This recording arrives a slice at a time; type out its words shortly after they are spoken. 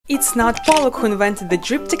It's not Pollock who invented the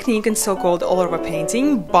drip technique in so-called all-over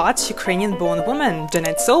painting, but Ukrainian-born woman,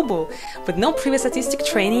 Janet Sobel. With no previous artistic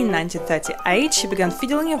training in 1938, she began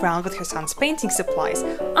fiddling around with her son's painting supplies,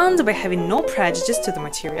 and by having no prejudice to the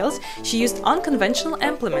materials, she used unconventional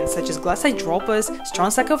implements such as glass eyedroppers,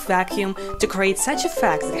 strong cycle vacuum to create such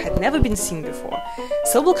effects that had never been seen before.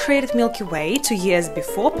 Sobel created Milky Way 2 years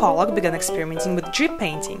before Pollock began experimenting with drip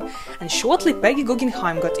painting, and shortly Peggy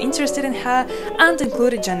Guggenheim got interested in her and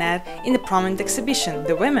included Janet in the prominent exhibition,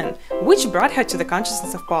 The Women, which brought her to the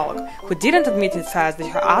consciousness of Pollock, who didn't admit at first that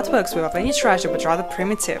her artworks were of any treasure but rather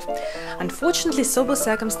primitive. Unfortunately, Sobel's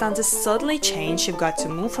circumstances suddenly changed. She got to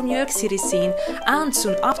move from New York City scene, and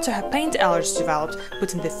soon after her paint allergy developed,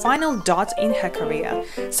 putting the final dot in her career.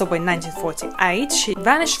 So by 1948, she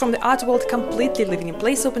vanished from the art world completely, leaving a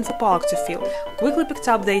place open for Pollock to fill, quickly picked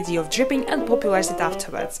up the idea of dripping and popularized it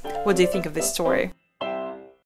afterwards. What do you think of this story?